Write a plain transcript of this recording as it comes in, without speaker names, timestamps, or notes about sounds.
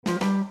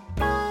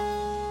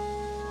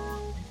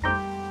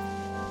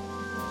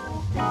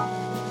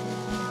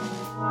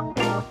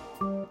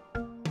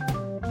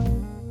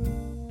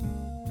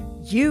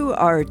You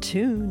are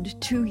tuned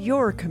to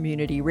your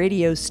community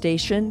radio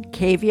station,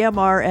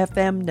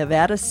 KVMR-FM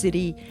Nevada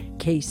City,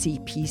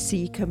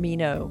 KCPC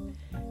Camino.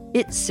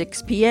 It's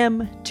 6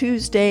 p.m.,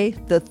 Tuesday,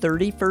 the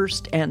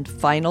 31st and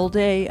final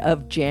day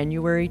of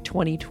January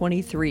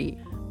 2023.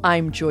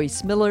 I'm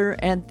Joyce Miller,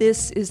 and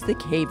this is the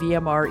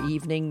KVMR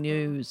Evening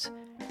News.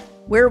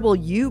 Where will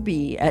you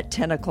be at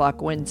 10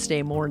 o'clock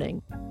Wednesday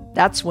morning?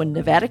 That's when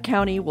Nevada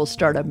County will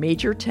start a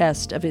major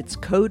test of its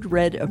Code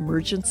Red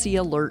emergency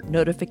alert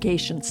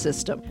notification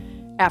system.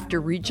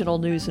 After regional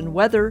news and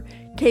weather,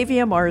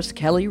 KVMR's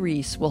Kelly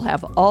Reese will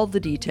have all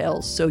the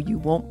details so you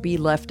won't be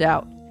left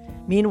out.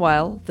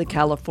 Meanwhile, the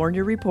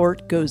California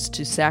Report goes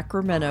to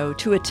Sacramento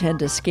to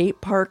attend a skate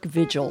park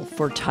vigil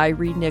for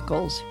Tyre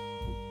Nichols.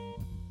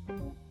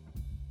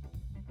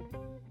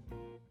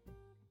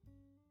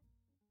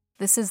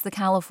 This is the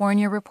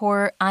California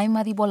Report. I'm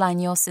Mari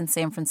Bolaños in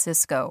San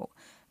Francisco.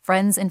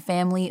 Friends and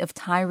family of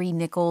Tyre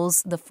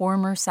Nichols, the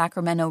former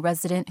Sacramento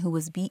resident who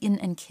was beaten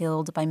and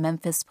killed by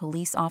Memphis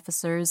police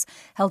officers,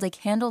 held a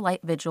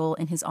candlelight vigil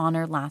in his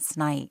honor last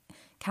night.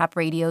 Cap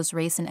Radio's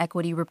race and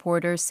equity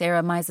reporter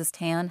Sarah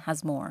Mises-Tan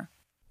has more.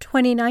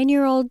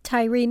 29-year-old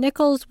Tyre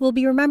Nichols will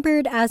be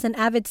remembered as an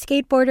avid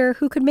skateboarder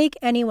who could make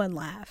anyone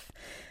laugh.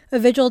 A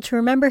vigil to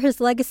remember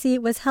his legacy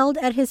was held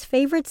at his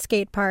favorite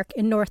skate park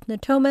in North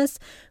Natomas,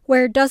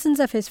 where dozens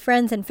of his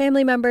friends and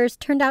family members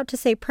turned out to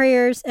say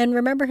prayers and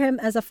remember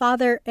him as a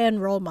father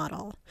and role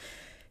model.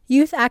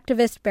 Youth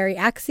activist Barry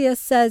Axius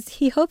says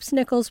he hopes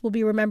Nichols will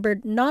be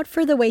remembered not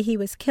for the way he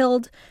was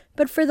killed,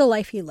 but for the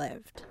life he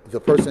lived. The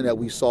person that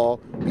we saw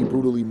be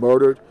brutally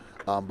murdered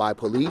by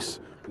police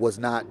was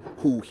not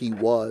who he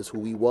was.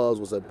 Who he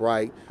was a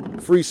bright,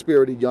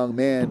 free-spirited young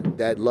man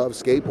that loved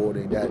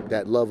skateboarding,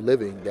 that loved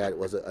living, that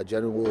was a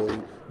genuinely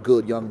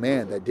good young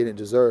man that didn't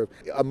deserve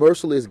a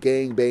merciless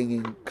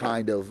gang-banging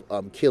kind of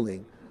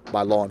killing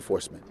by law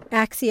enforcement.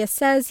 Axius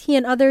says he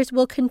and others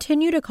will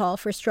continue to call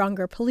for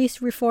stronger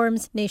police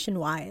reforms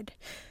nationwide.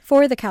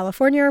 For the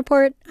California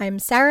Report, I'm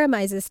Sarah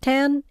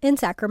Mises-Tan in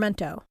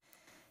Sacramento.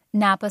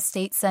 Napa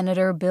State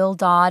Senator Bill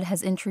Dodd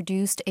has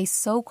introduced a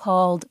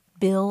so-called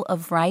Bill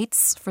of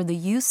Rights for the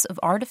use of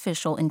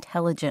artificial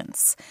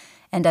intelligence.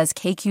 And as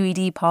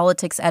KQED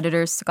politics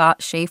editor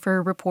Scott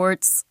Schaefer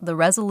reports, the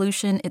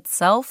resolution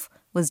itself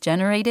was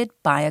generated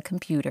by a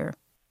computer.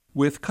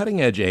 With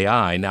cutting-edge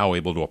AI now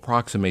able to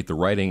approximate the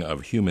writing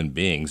of human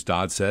beings,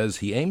 Dodd says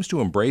he aims to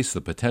embrace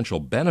the potential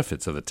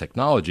benefits of the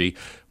technology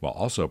while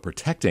also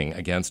protecting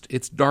against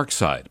its dark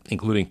side,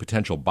 including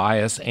potential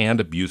bias and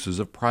abuses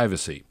of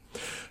privacy.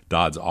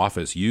 Dodd's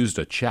office used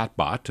a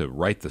chatbot to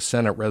write the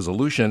Senate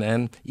resolution,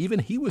 and even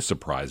he was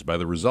surprised by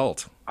the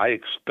result. I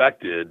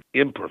expected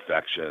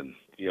imperfection,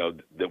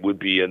 that would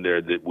be in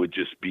there that would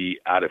just be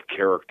out of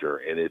character,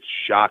 and it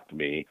shocked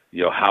me,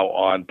 how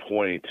on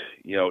point,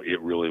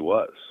 it really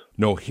was.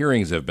 No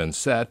hearings have been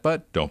set,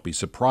 but don't be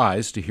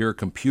surprised to hear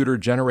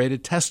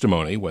computer-generated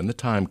testimony when the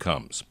time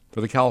comes. For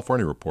the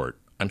California Report,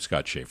 I'm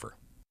Scott Schaefer.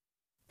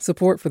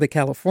 Support for the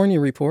California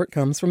Report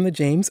comes from the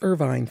James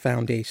Irvine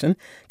Foundation,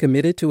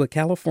 committed to a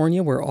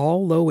California where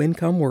all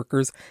low-income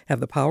workers have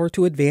the power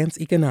to advance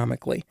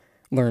economically.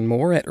 Learn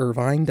more at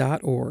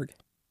irvine.org.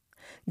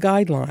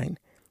 Guideline.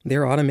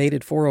 Their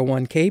automated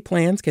 401k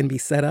plans can be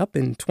set up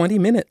in 20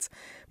 minutes.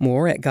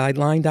 More at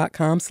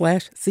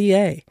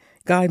guideline.com/CA.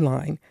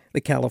 Guideline,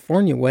 the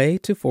California way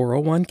to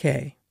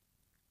 401k.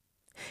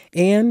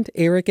 And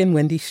Eric and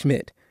Wendy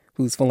Schmidt,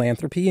 whose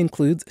philanthropy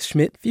includes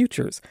Schmidt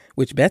Futures,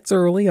 which bets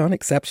early on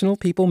exceptional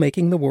people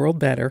making the world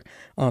better,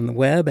 on the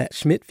web at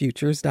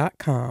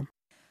schmidtfutures.com.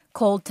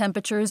 Cold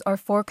temperatures are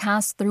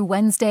forecast through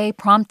Wednesday,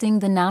 prompting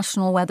the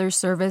National Weather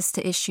Service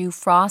to issue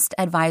frost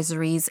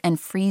advisories and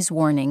freeze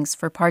warnings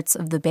for parts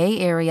of the Bay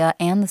Area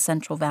and the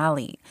Central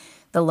Valley.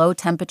 The low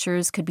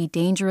temperatures could be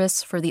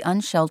dangerous for the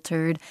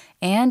unsheltered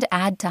and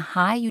add to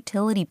high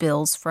utility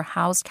bills for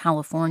housed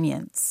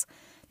Californians.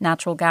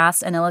 Natural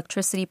gas and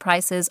electricity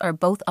prices are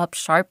both up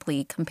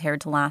sharply compared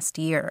to last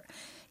year.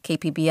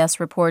 KPBS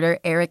reporter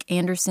Eric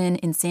Anderson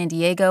in San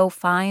Diego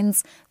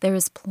finds there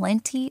is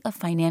plenty of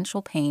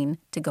financial pain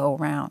to go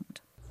around.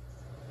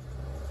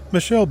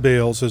 Michelle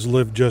Bales has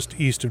lived just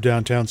east of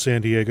downtown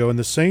San Diego in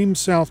the same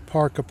South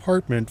Park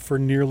apartment for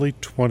nearly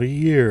 20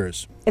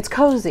 years. It's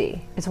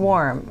cozy. It's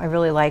warm. I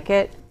really like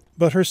it.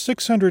 But her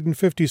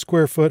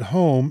 650-square-foot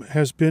home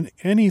has been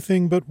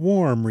anything but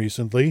warm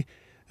recently,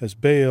 as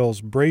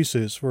Bales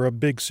braces for a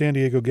big San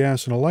Diego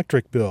gas and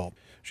electric bill.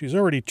 She's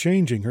already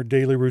changing her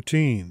daily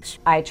routines.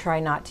 I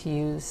try not to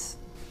use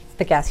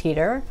the gas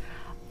heater.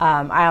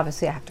 I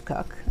obviously have to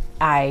cook.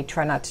 I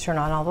try not to turn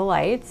on all the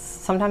lights.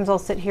 Sometimes I'll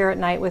sit here at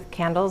night with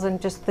candles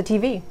and just the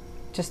TV,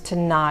 just to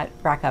not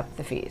rack up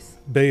the fees.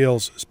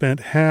 Bales spent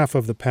half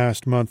of the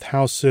past month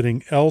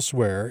house-sitting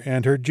elsewhere,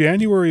 and her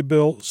January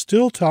bill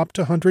still topped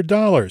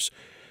 $100.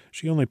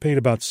 She only paid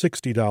about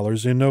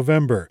 $60 in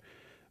November.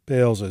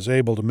 Bales is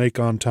able to make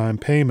on-time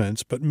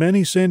payments, but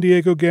many San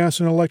Diego gas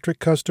and electric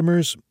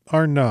customers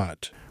are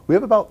not. We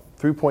have about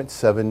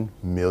 3.7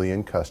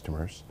 million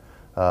customers.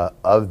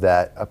 Of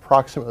that,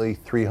 approximately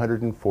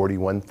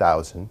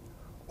 341,000,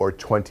 or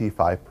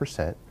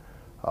 25%,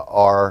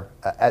 are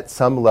at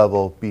some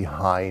level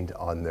behind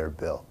on their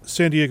bill.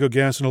 San Diego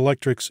Gas and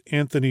Electric's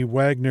Anthony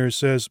Wagner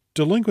says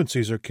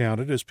delinquencies are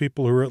counted as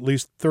people who are at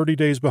least 30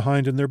 days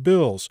behind in their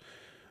bills.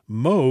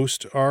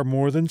 Most are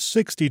more than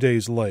 60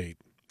 days late.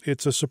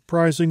 It's a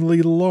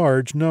surprisingly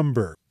large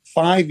number.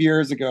 5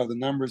 years ago, the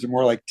numbers are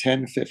more like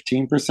 10,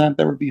 15%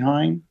 that were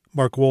behind.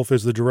 Mark Wolf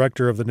is the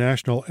director of the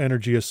National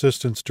Energy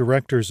Assistance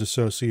Directors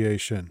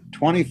Association.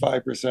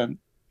 25%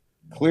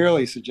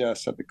 clearly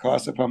suggests that the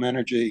cost of home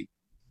energy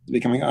is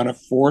becoming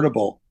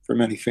unaffordable for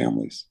many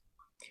families.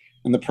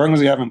 And the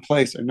programs we have in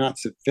place are not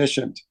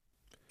sufficient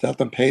to help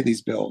them pay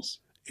these bills.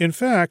 In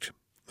fact,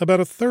 about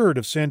a third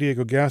of San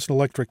Diego Gas and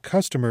Electric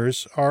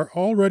customers are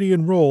already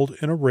enrolled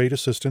in a rate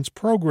assistance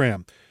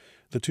program.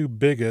 The two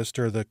biggest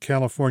are the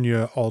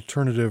California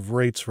Alternative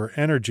Rates for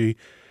Energy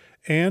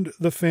and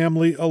the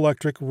Family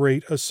Electric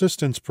Rate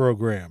Assistance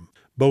Program.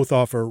 Both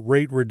offer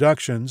rate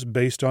reductions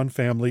based on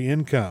family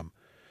income.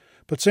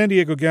 But San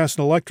Diego Gas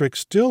and Electric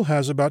still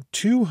has about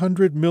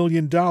 $200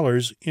 million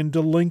in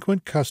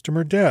delinquent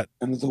customer debt.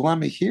 And the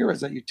dilemma here is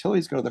that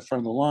utilities go to the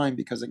front of the line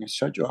because they can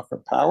shut you off for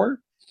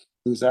power,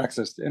 lose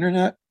access to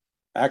internet,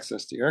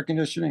 access to air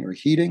conditioning or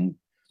heating.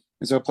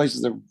 And so it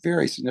places a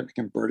very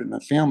significant burden on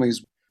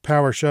families.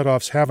 Power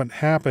shutoffs haven't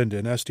happened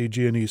in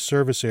SDG&E's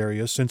service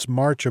area since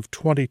March of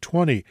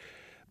 2020,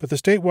 but the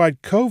statewide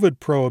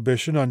COVID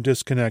prohibition on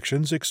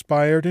disconnections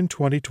expired in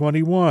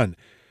 2021.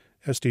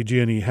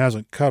 SDG&E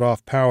hasn't cut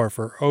off power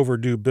for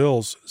overdue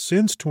bills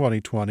since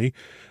 2020,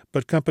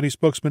 but company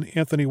spokesman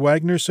Anthony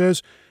Wagner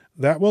says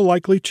that will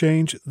likely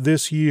change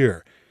this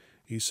year.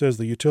 He says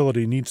the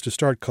utility needs to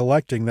start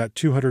collecting that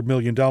 $200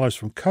 million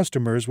from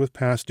customers with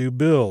past due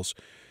bills.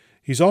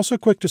 He's also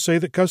quick to say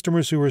that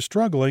customers who are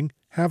struggling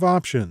have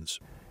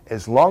options.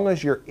 As long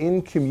as you're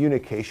in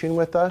communication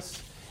with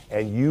us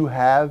and you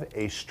have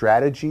a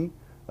strategy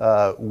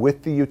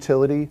with the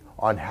utility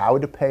on how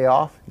to pay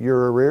off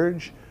your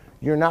arrearage,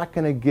 you're not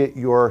going to get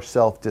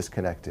yourself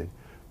disconnected,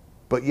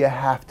 but you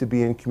have to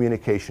be in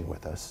communication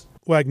with us.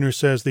 Wagner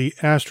says the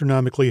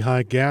astronomically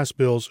high gas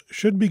bills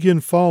should begin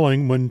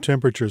falling when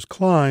temperatures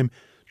climb,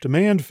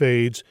 demand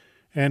fades,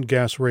 and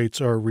gas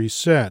rates are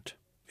reset.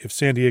 If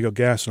San Diego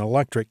Gas and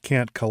Electric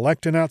can't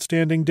collect an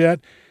outstanding debt,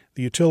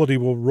 the utility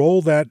will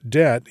roll that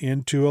debt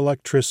into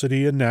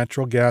electricity and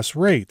natural gas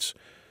rates.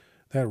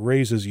 That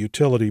raises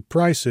utility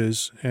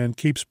prices and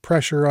keeps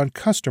pressure on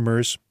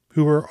customers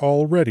who are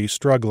already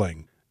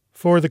struggling.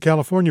 For the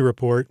California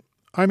Report,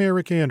 I'm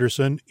Eric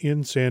Anderson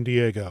in San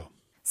Diego.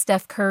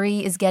 Steph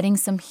Curry is getting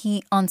some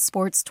heat on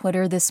sports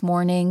Twitter this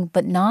morning,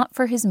 but not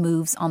for his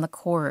moves on the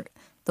court.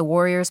 The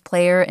Warriors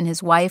player and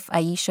his wife,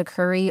 Ayesha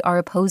Curry, are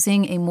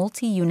opposing a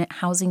multi-unit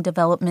housing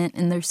development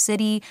in their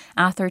city,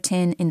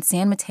 Atherton, in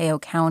San Mateo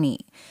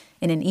County.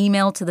 In an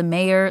email to the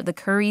mayor, the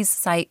Currys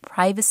cite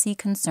privacy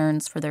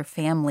concerns for their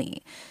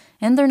family.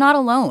 And they're not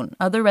alone.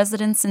 Other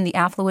residents in the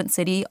affluent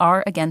city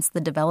are against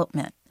the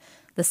development.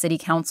 The City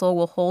Council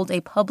will hold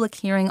a public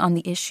hearing on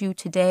the issue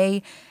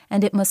today,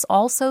 and it must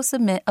also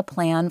submit a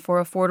plan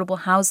for affordable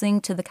housing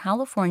to the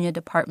California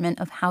Department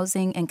of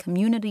Housing and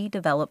Community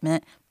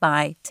Development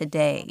by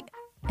today.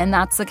 And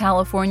that's the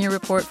California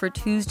Report for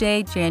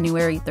Tuesday,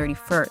 January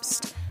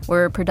 31st.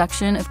 We're a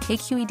production of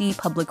KQED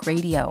Public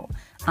Radio.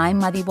 I'm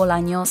Madi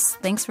Bolaños.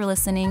 Thanks for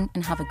listening,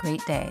 and have a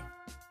great day.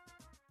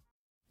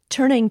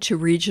 Turning to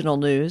regional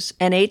news,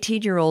 an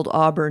 18-year-old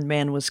Auburn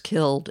man was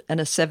killed and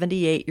a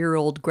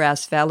 78-year-old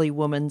Grass Valley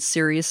woman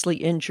seriously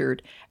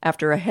injured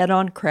after a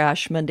head-on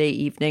crash Monday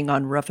evening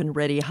on Rough and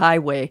Ready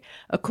Highway,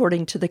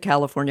 according to the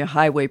California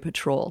Highway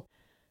Patrol.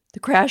 The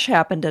crash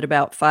happened at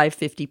about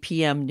 5:50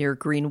 p.m. near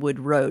Greenwood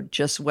Road,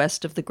 just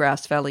west of the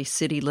Grass Valley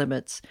city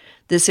limits.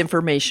 This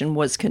information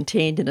was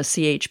contained in a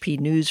CHP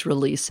news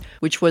release,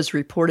 which was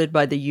reported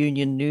by the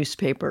Union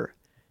newspaper.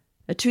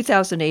 A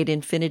 2008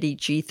 Infiniti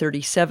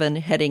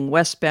G37 heading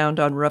westbound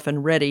on Rough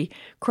and Ready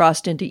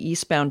crossed into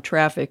eastbound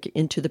traffic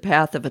into the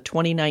path of a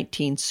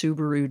 2019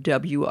 Subaru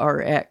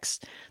WRX.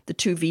 The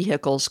two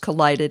vehicles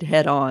collided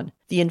head-on.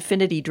 The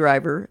Infiniti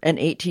driver, an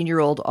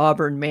 18-year-old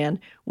Auburn man,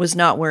 was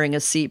not wearing a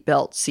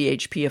seatbelt,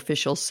 CHP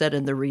officials said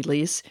in the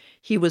release.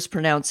 He was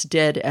pronounced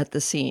dead at the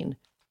scene.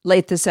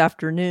 Late this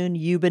afternoon,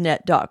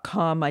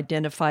 Ubinet.com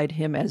identified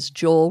him as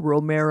Joel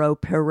Romero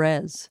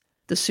Perez.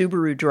 The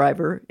Subaru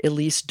driver,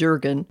 Elise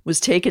Durgan, was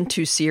taken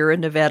to Sierra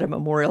Nevada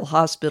Memorial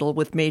Hospital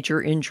with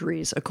major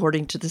injuries,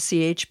 according to the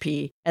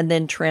CHP, and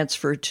then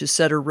transferred to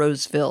Sutter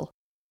Roseville.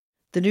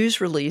 The news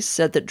release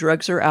said that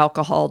drugs or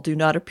alcohol do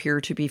not appear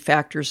to be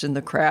factors in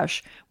the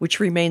crash, which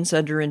remains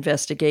under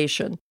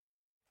investigation.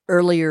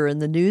 Earlier in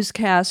the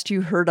newscast,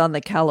 you heard on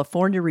the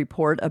California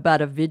Report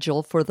about a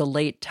vigil for the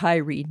late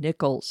Tyre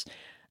Nichols.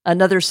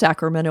 Another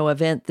Sacramento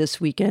event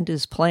this weekend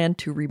is planned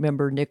to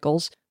remember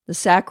Nichols. The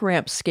Sac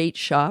Ramp Skate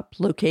Shop,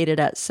 located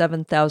at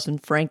 7000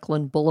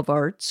 Franklin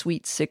Boulevard,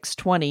 Suite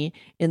 620,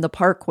 in the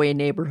Parkway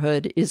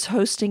neighborhood, is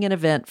hosting an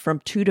event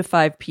from 2 to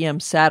 5 p.m.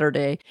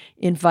 Saturday,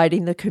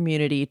 inviting the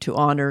community to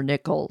honor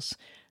Nichols.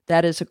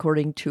 That is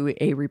according to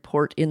a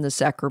report in the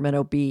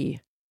Sacramento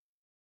Bee.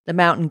 The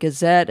Mountain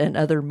Gazette and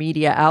other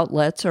media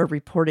outlets are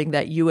reporting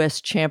that U.S.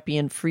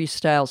 champion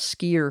freestyle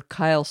skier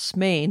Kyle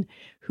Smain,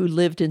 who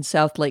lived in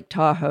South Lake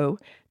Tahoe,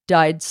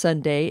 died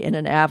Sunday in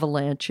an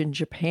avalanche in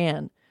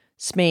Japan.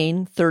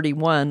 Smain,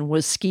 31,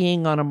 was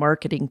skiing on a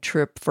marketing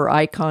trip for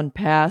Icon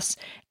Pass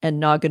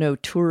and Nagano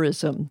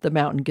Tourism, the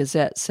Mountain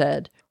Gazette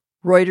said.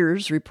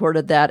 Reuters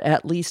reported that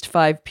at least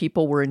 5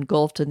 people were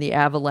engulfed in the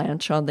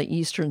avalanche on the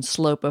eastern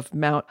slope of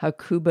Mount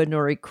Hakuba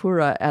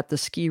Norikura at the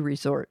ski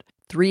resort.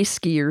 3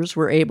 skiers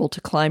were able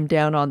to climb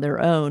down on their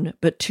own,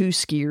 but 2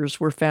 skiers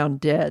were found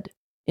dead.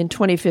 In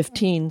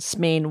 2015,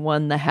 Smain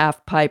won the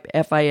half-pipe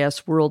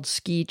FIS World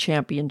Ski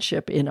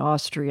Championship in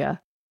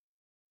Austria.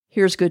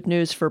 Here's good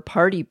news for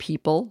party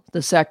people.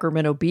 The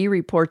Sacramento Bee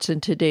reports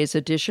in today's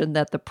edition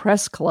that the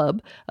Press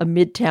Club, a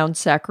Midtown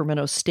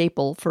Sacramento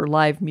staple for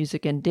live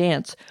music and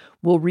dance,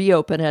 will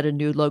reopen at a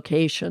new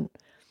location.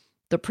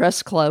 The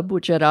Press Club,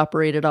 which had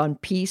operated on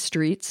P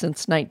Street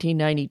since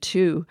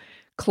 1992,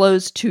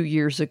 closed 2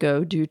 years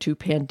ago due to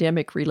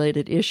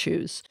pandemic-related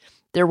issues.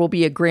 There will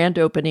be a grand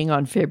opening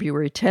on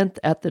February 10th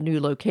at the new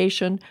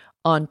location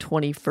on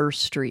 21st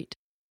Street.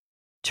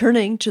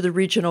 Turning to the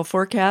regional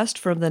forecast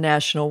from the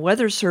National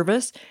Weather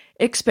Service,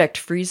 expect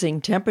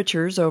freezing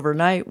temperatures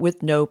overnight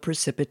with no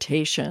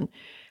precipitation.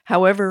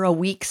 However, a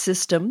weak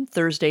system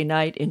Thursday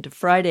night into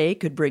Friday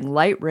could bring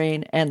light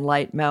rain and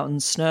light mountain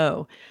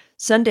snow.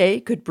 Sunday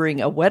could bring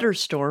a wetter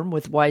storm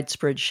with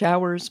widespread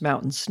showers,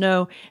 mountain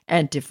snow,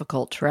 and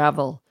difficult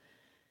travel.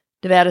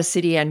 Nevada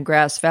City and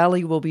Grass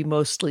Valley will be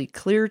mostly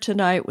clear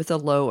tonight with a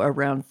low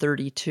around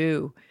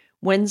 32.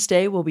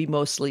 Wednesday will be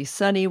mostly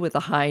sunny with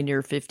a high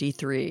near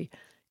 53.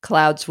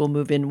 Clouds will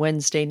move in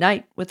Wednesday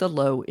night with a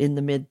low in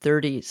the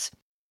mid-30s.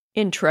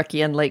 In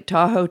Truckee and Lake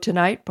Tahoe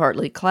tonight,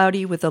 partly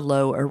cloudy with a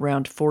low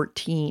around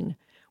 14.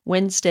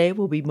 Wednesday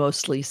will be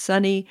mostly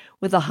sunny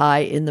with a high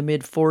in the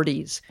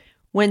mid-40s.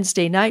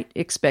 Wednesday night,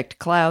 expect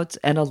clouds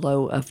and a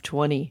low of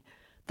 20.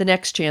 The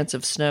next chance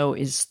of snow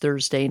is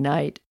Thursday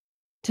night.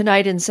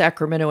 Tonight in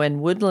Sacramento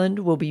and Woodland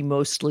will be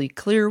mostly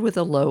clear with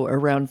a low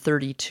around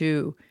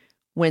 32.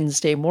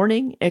 Wednesday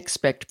morning,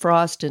 expect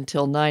frost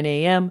until 9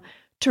 a.m.,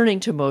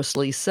 turning to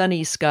mostly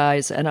sunny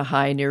skies and a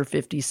high near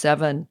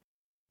 57.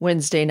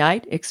 Wednesday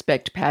night,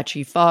 expect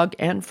patchy fog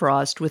and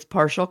frost with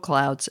partial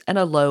clouds and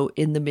a low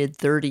in the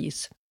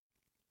mid-30s.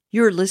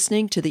 You're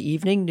listening to the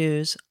evening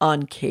news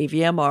on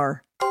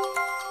KVMR.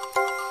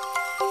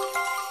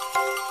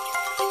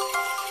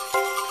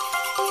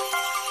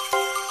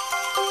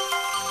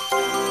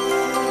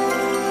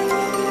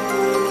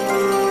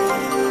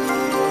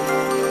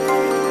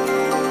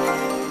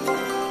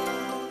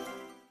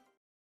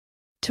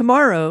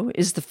 Tomorrow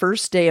is the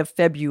first day of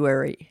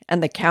February,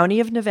 and the County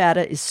of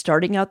Nevada is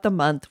starting out the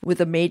month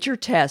with a major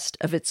test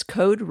of its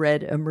Code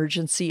Red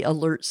emergency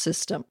alert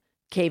system.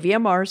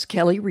 KVMR's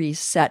Kelly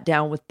Reese sat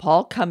down with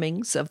Paul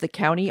Cummings of the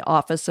County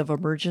Office of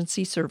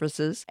Emergency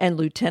Services and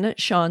Lieutenant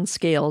Sean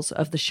Scales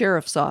of the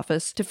Sheriff's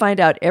Office to find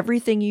out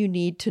everything you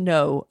need to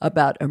know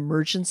about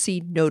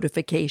emergency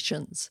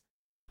notifications.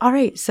 All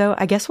right, so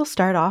I guess we'll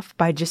start off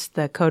by just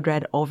the Code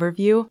Red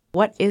overview.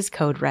 What is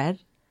Code Red?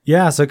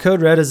 Yeah, so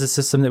Code Red is a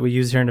system that we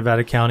use here in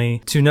Nevada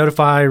County to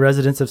notify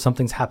residents if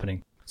something's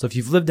happening. So if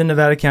you've lived in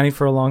Nevada County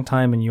for a long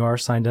time and you are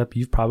signed up,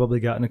 you've probably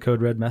gotten a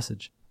Code Red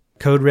message.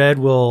 Code Red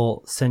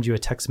will send you a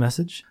text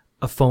message,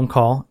 a phone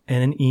call,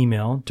 and an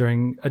email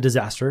during a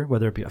disaster,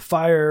 whether it be a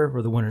fire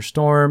or the winter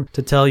storm,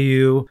 to tell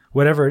you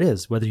whatever it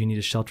is, whether you need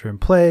to shelter in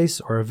place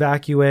or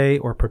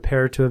evacuate or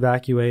prepare to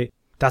evacuate.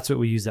 That's what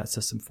we use that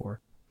system for.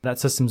 That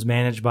system's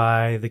managed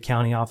by the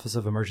County Office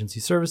of Emergency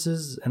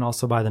Services and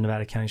also by the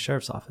Nevada County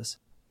Sheriff's Office.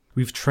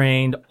 We've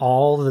trained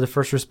all of the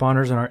first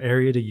responders in our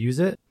area to use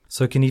it,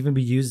 so it can even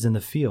be used in the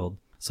field.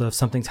 So if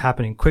something's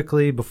happening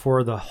quickly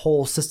before the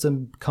whole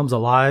system comes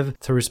alive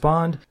to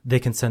respond, they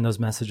can send those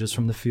messages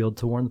from the field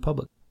to warn the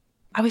public.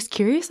 I was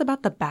curious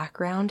about the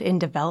background in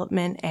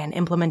development and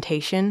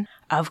implementation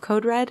of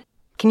Code Red.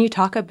 Can you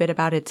talk a bit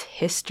about its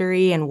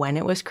history and when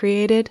it was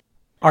created?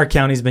 Our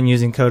county's been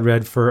using Code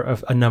Red for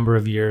a number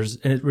of years,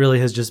 and it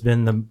really has just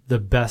been the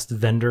best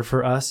vendor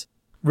for us.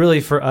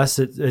 Really, for us,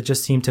 it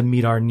just seemed to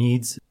meet our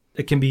needs.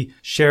 It can be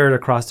shared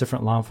across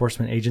different law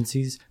enforcement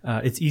agencies.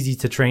 It's easy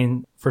to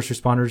train first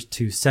responders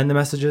to send the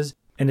messages,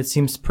 and it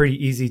seems pretty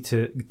easy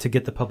to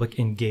get the public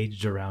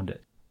engaged around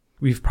it.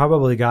 We've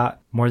probably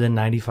got more than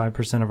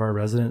 95% of our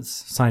residents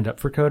signed up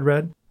for Code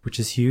Red, which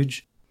is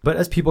huge. But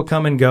as people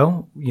come and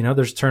go,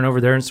 there's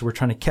turnover there, and so we're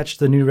trying to catch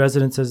the new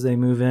residents as they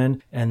move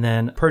in and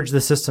then purge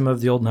the system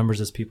of the old numbers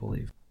as people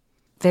leave.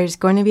 There's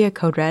going to be a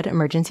Code Red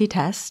emergency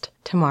test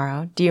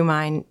tomorrow. Do you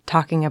mind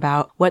talking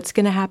about what's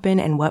going to happen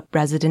and what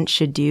residents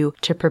should do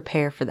to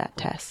prepare for that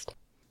test?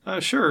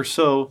 Sure.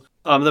 So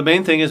the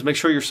main thing is make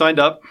sure you're signed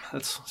up.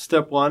 That's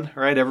step one,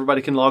 right?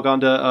 Everybody can log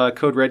on to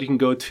Code Red. You can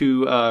go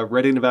to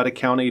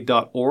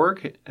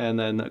readynevadacounty.org and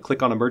then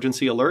click on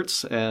emergency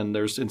alerts, and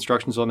there's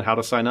instructions on how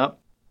to sign up.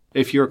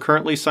 If you're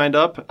currently signed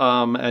up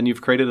and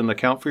you've created an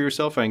account for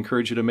yourself, I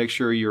encourage you to make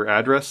sure your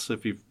address,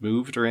 if you've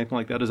moved or anything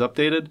like that, is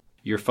updated.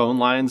 your phone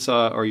lines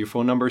or your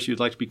phone numbers you'd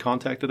like to be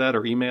contacted at,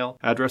 or email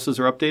addresses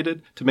are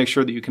updated to make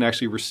sure that you can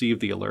actually receive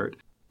the alert.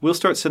 We'll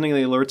start sending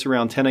the alerts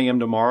around 10 a.m.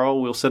 tomorrow.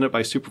 We'll send it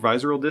by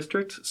supervisory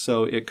district,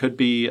 so it could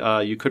be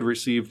you could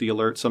receive the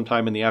alert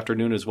sometime in the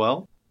afternoon as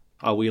well.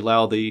 We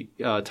allow the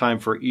time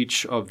for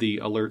each of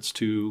the alerts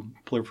to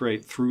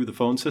proliferate through the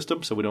phone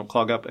system so we don't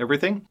clog up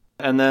everything.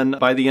 And then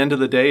by the end of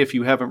the day, if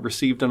you haven't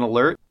received an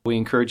alert, we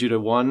encourage you to,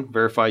 one,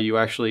 verify you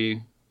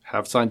actually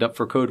have signed up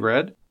for Code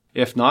Red.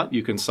 If not,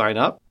 you can sign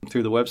up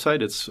through the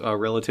website. It's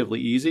relatively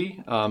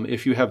easy.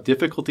 If you have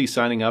difficulty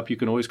signing up, you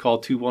can always call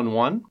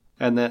 211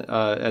 and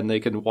they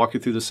can walk you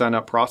through the sign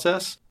up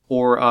process.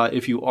 Or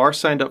if you are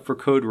signed up for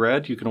Code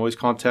Red, you can always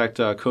contact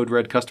Code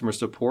Red customer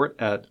support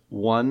at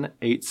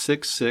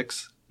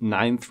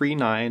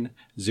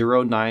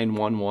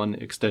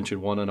 1-866-939-0911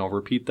 extension 1. And I'll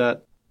repeat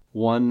that,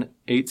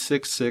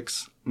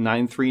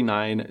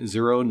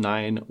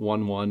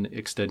 1-866-939-0911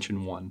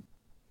 extension 1.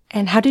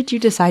 And how did you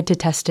decide to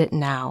test it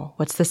now?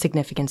 What's the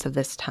significance of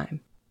this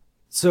time?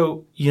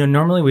 So,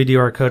 normally we do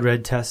our Code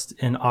Red test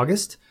in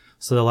August.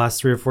 So the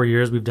last 3 or 4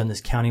 years, we've done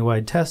this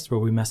countywide test where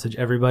we message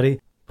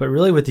everybody. But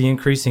really with the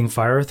increasing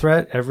fire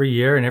threat every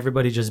year and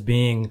everybody just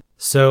being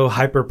so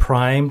hyper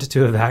primed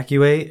to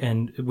evacuate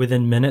and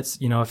within minutes,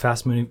 a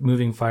fast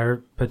moving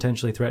fire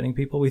potentially threatening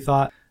people, we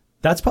thought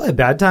that's probably a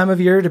bad time of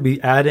year to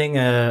be adding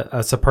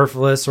a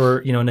superfluous or,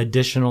 an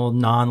additional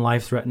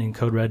non-life threatening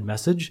Code Red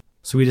message.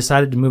 So we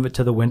decided to move it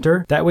to the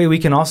winter. That way we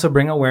can also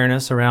bring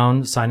awareness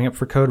around signing up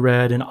for Code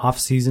Red and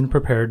off-season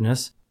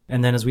preparedness.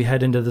 And then as we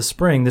head into the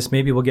spring, this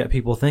maybe will get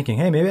people thinking,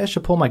 hey, maybe I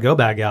should pull my go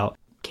bag out.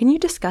 Can you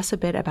discuss a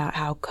bit about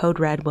how Code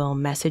Red will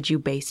message you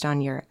based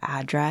on your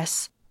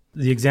address?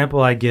 The example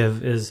I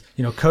give is,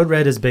 Code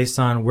Red is based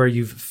on where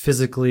you've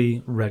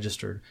physically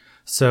registered.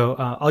 So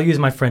I'll use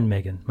my friend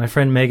Megan. My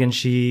friend Megan,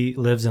 she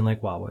lives in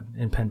Lake Wildwood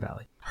in Penn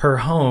Valley. Her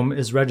home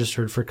is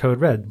registered for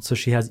Code Red. So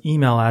she has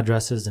email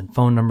addresses and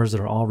phone numbers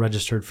that are all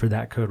registered for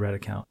that Code Red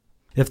account.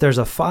 If there's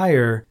a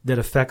fire that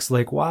affects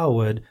Lake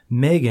Wildwood,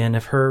 Megan,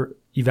 if her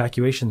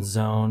evacuation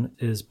zone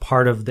is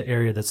part of the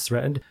area that's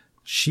threatened,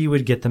 she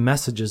would get the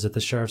messages that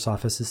the sheriff's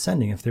office is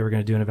sending if they were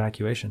going to do an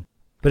evacuation.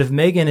 But if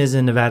Megan is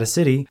in Nevada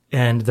City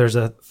and there's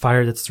a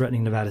fire that's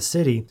threatening Nevada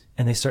City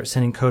and they start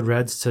sending Code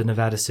Reds to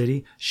Nevada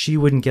City, she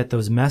wouldn't get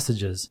those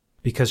messages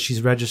because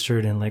she's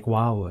registered in Lake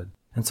Wildwood.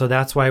 And so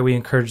that's why we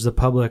encourage the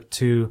public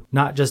to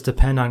not just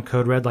depend on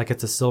Code Red like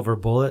it's a silver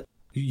bullet.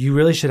 You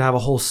really should have a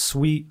whole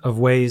suite of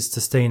ways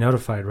to stay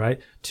notified,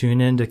 right? Tune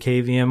in to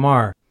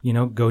KVMR,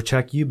 go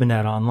check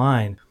Ubinet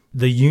online,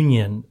 the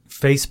Union,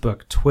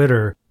 Facebook,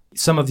 Twitter,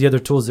 some of the other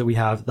tools that we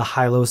have, the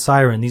high-low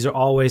siren. These are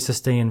all ways to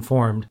stay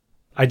informed.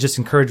 I just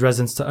encourage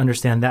residents to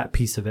understand that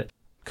piece of it.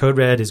 Code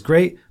Red is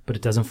great, but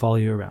it doesn't follow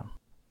you around.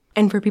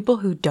 And for people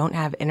who don't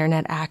have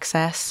internet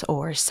access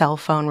or cell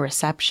phone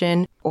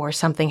reception, or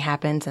something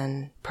happens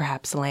and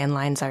perhaps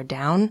landlines are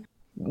down,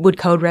 would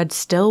Code Red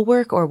still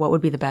work, or what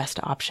would be the best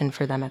option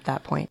for them at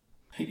that point?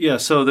 Yeah,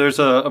 so there's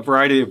a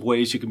variety of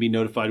ways you can be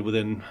notified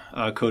within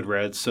Code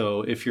Red.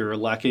 So if you're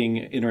lacking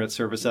internet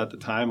service at the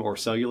time or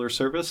cellular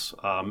service,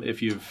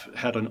 if you've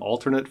had an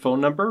alternate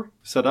phone number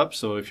set up,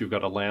 so if you've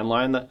got a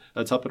landline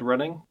that's up and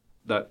running,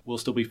 that will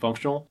still be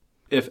functional.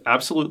 If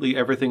absolutely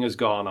everything is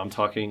gone, I'm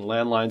talking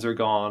landlines are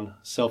gone,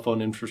 cell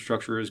phone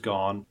infrastructure is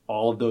gone,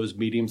 all of those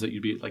mediums that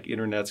you'd be like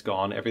internet's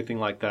gone, everything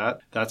like that,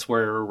 that's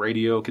where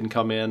radio can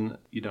come in,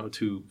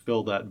 to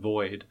fill that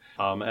void.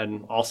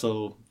 And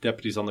also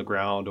deputies on the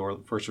ground or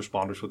first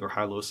responders with their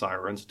high-low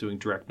sirens doing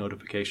direct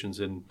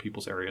notifications in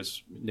people's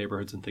areas,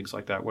 neighborhoods and things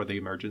like that where the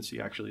emergency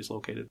actually is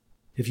located.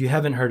 If you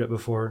haven't heard it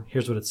before,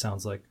 here's what it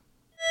sounds like.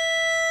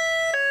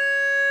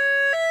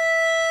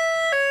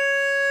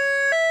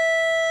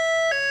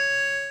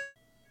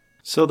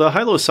 So the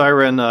high-low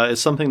siren is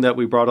something that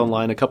we brought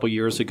online a couple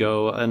years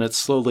ago, and it's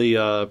slowly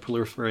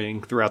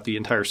proliferating throughout the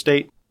entire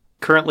state.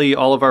 Currently,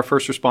 all of our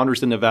first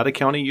responders in Nevada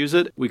County use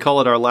it. We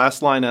call it our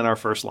last line and our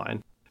first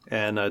line,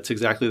 and it's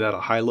exactly that, a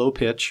high-low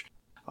pitch.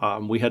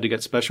 We had to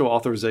get special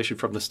authorization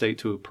from the state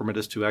to permit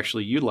us to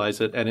actually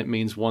utilize it, and it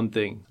means one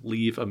thing: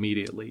 leave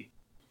immediately.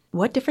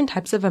 What different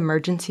types of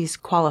emergencies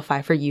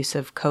qualify for use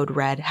of Code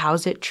Red?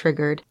 How's it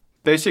triggered?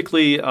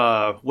 Basically,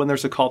 when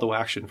there's a call to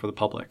action for the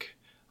public.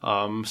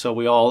 So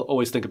we all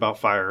always think about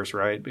fires,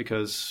 right?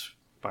 Because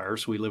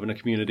fires, we live in a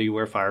community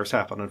where fires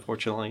happen,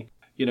 unfortunately.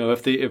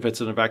 If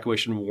it's an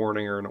evacuation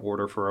warning or an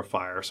order for a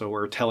fire, so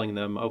we're telling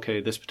them,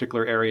 okay, this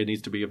particular area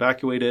needs to be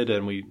evacuated,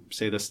 and we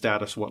say the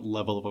status, what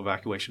level of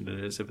evacuation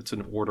it is, if it's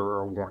an order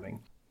or a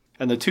warning.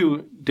 And the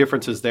two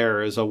differences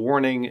there is a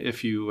warning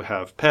if you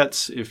have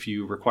pets, if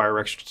you require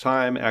extra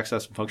time,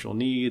 access and functional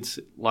needs,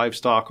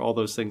 livestock, all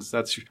those things,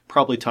 that's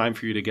probably time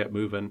for you to get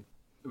moving.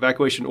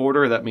 Evacuation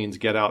order, that means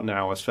get out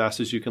now as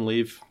fast as you can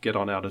leave, get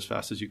on out as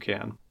fast as you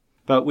can.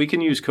 But we can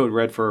use Code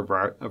Red for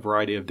a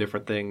variety of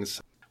different things.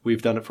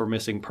 We've done it for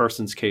missing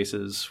persons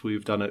cases.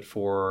 We've done it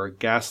for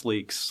gas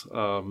leaks,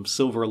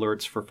 silver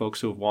alerts for folks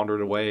who have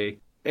wandered away.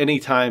 Any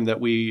time that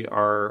we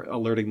are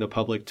alerting the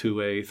public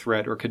to a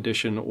threat or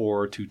condition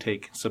or to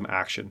take some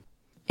action.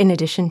 In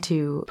addition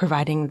to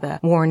providing the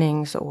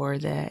warnings or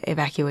the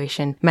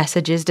evacuation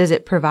messages, does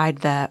it provide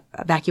the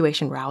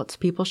evacuation routes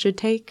people should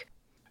take?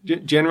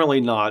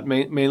 Generally not,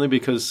 mainly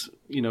because,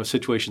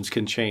 situations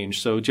can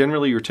change. So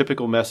generally your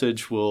typical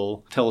message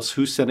will tell us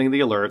who's sending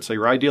the alert. So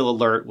your ideal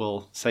alert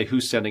will say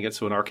who's sending it.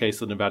 So in our case,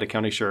 the Nevada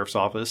County Sheriff's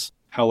Office.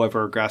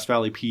 However, Grass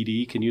Valley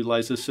PD can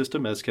utilize this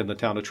system, as can the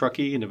town of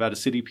Truckee, Nevada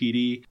City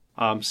PD.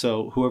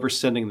 So whoever's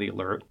sending the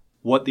alert,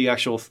 what the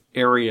actual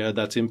area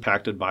that's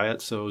impacted by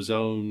it, so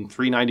zone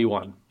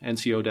 391,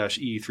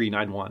 NCO-E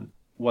 391,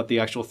 what the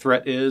actual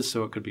threat is,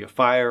 so it could be a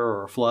fire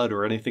or a flood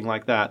or anything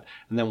like that,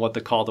 and then what the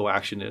call to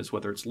action is,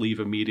 whether it's leave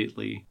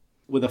immediately.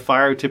 With a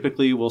fire,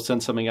 typically we'll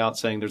send something out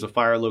saying there's a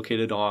fire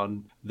located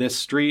on this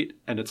street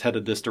and it's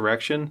headed this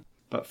direction,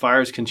 but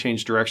fires can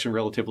change direction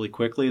relatively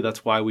quickly.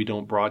 That's why we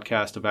don't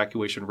broadcast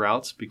evacuation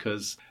routes,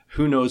 because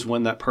who knows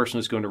when that person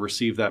is going to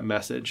receive that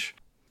message.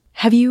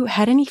 Have you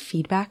had any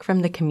feedback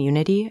from the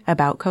community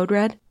about Code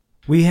Red?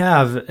 We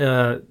have.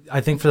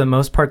 I think for the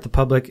most part, the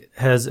public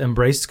has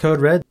embraced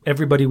Code Red.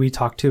 Everybody we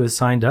talk to is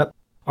signed up.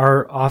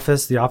 Our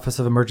office, the Office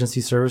of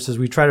Emergency Services,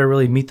 we try to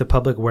really meet the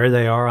public where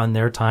they are on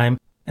their time.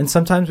 And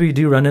sometimes we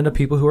do run into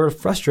people who are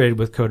frustrated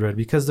with Code Red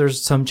because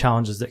there's some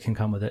challenges that can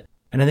come with it.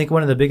 And I think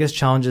one of the biggest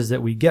challenges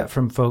that we get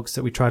from folks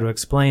that we try to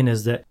explain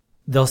is that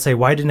they'll say,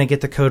 why didn't I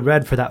get the Code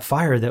Red for that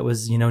fire that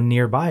was,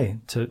 nearby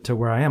to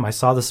where I am? I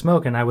saw the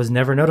smoke and I was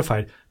never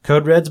notified.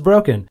 Code Red's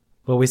broken.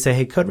 Well, we say,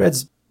 hey, Code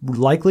Red's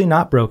likely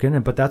not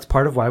broken, but that's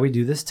part of why we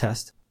do this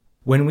test.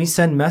 When we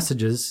send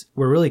messages,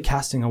 we're really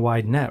casting a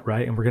wide net,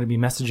 right? And we're going to be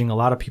messaging a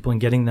lot of people and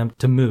getting them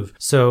to move.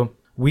 So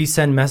we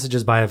send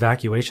messages by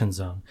evacuation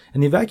zone.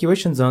 And the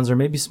evacuation zones are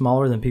maybe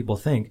smaller than people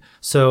think.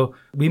 So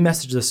we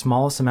message the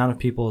smallest amount of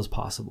people as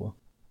possible.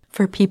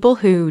 For people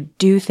who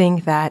do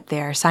think that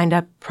they're signed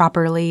up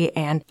properly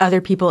and other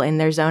people in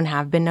their zone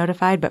have been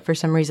notified, but for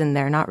some reason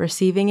they're not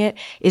receiving it,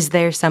 is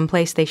there some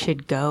place they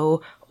should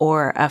go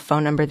or a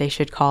phone number they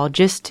should call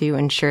just to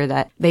ensure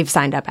that they've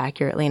signed up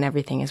accurately and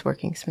everything is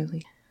working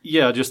smoothly?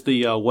 Yeah, just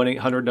the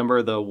 1-800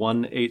 number, the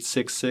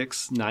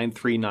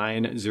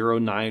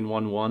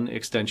 1-866-939-0911,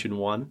 extension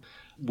 1.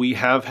 We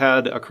have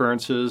had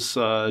occurrences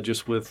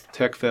just with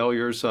tech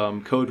failures,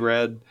 Code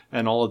Red,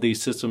 and all of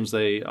these systems,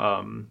 they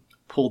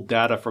pulled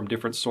data from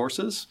different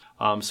sources.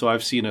 So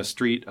I've seen a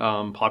street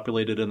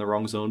populated in the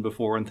wrong zone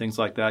before and things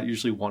like that.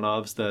 Usually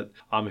one-ofs that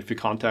if you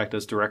contact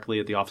us directly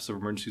at the Office of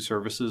Emergency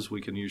Services, we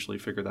can usually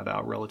figure that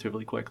out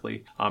relatively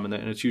quickly. And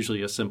it's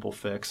usually a simple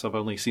fix. I've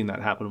only seen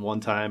that happen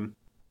one time.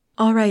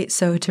 All right,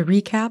 so to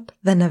recap,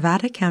 the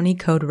Nevada County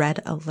Code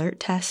Red alert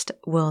test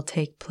will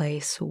take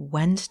place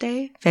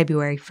Wednesday,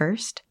 February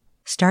 1st,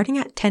 starting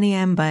at 10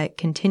 a.m. but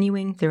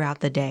continuing throughout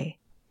the day.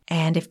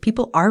 And if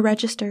people are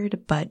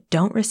registered but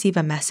don't receive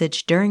a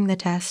message during the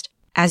test,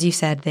 as you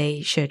said, they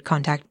should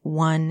contact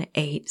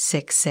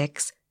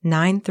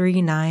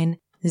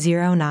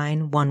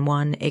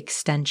 1-866-939-0911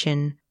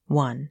 extension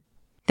 1.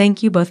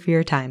 Thank you both for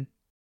your time.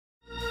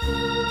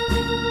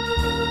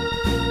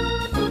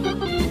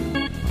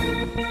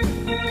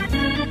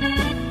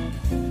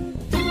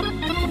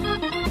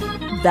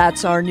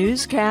 That's our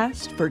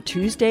newscast for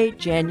Tuesday,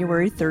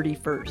 January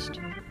 31st.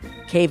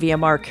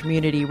 KVMR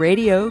Community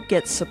Radio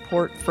gets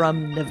support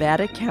from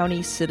Nevada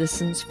County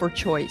Citizens for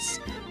Choice,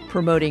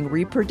 promoting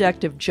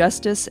reproductive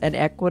justice and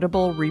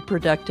equitable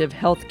reproductive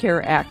health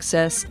care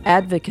access,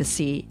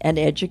 advocacy, and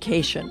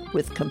education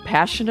with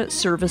compassionate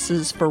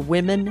services for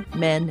women,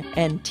 men,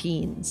 and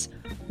teens.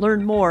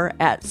 Learn more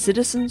at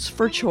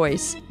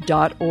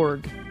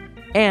citizensforchoice.org.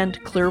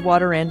 And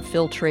Clearwater and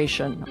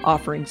Filtration,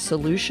 offering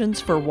solutions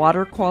for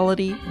water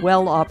quality,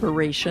 well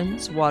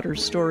operations, water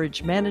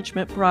storage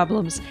management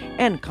problems,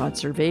 and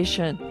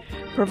conservation,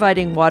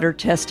 providing water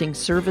testing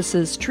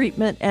services,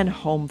 treatment, and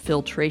home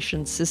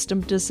filtration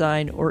system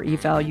design or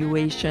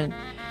evaluation.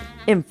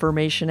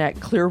 Information at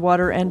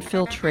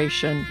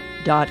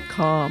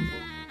clearwaterandfiltration.com.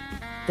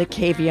 The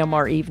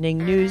KVMR Evening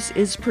News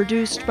is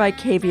produced by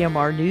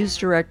KVMR News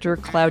Director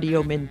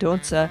Claudio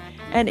Mendoza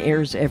and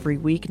airs every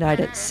weeknight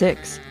at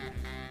 6.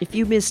 If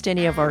you missed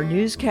any of our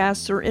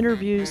newscasts or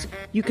interviews,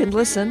 you can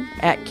listen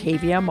at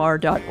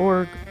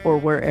kvmr.org or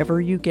wherever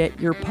you get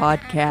your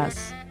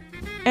podcasts.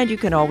 And you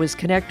can always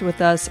connect with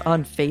us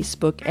on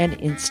Facebook and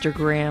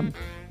Instagram.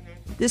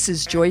 This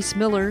is Joyce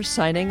Miller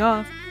signing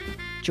off.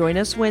 Join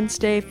us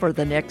Wednesday for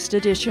the next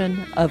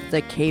edition of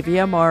the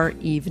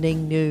KVMR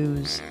Evening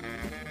News.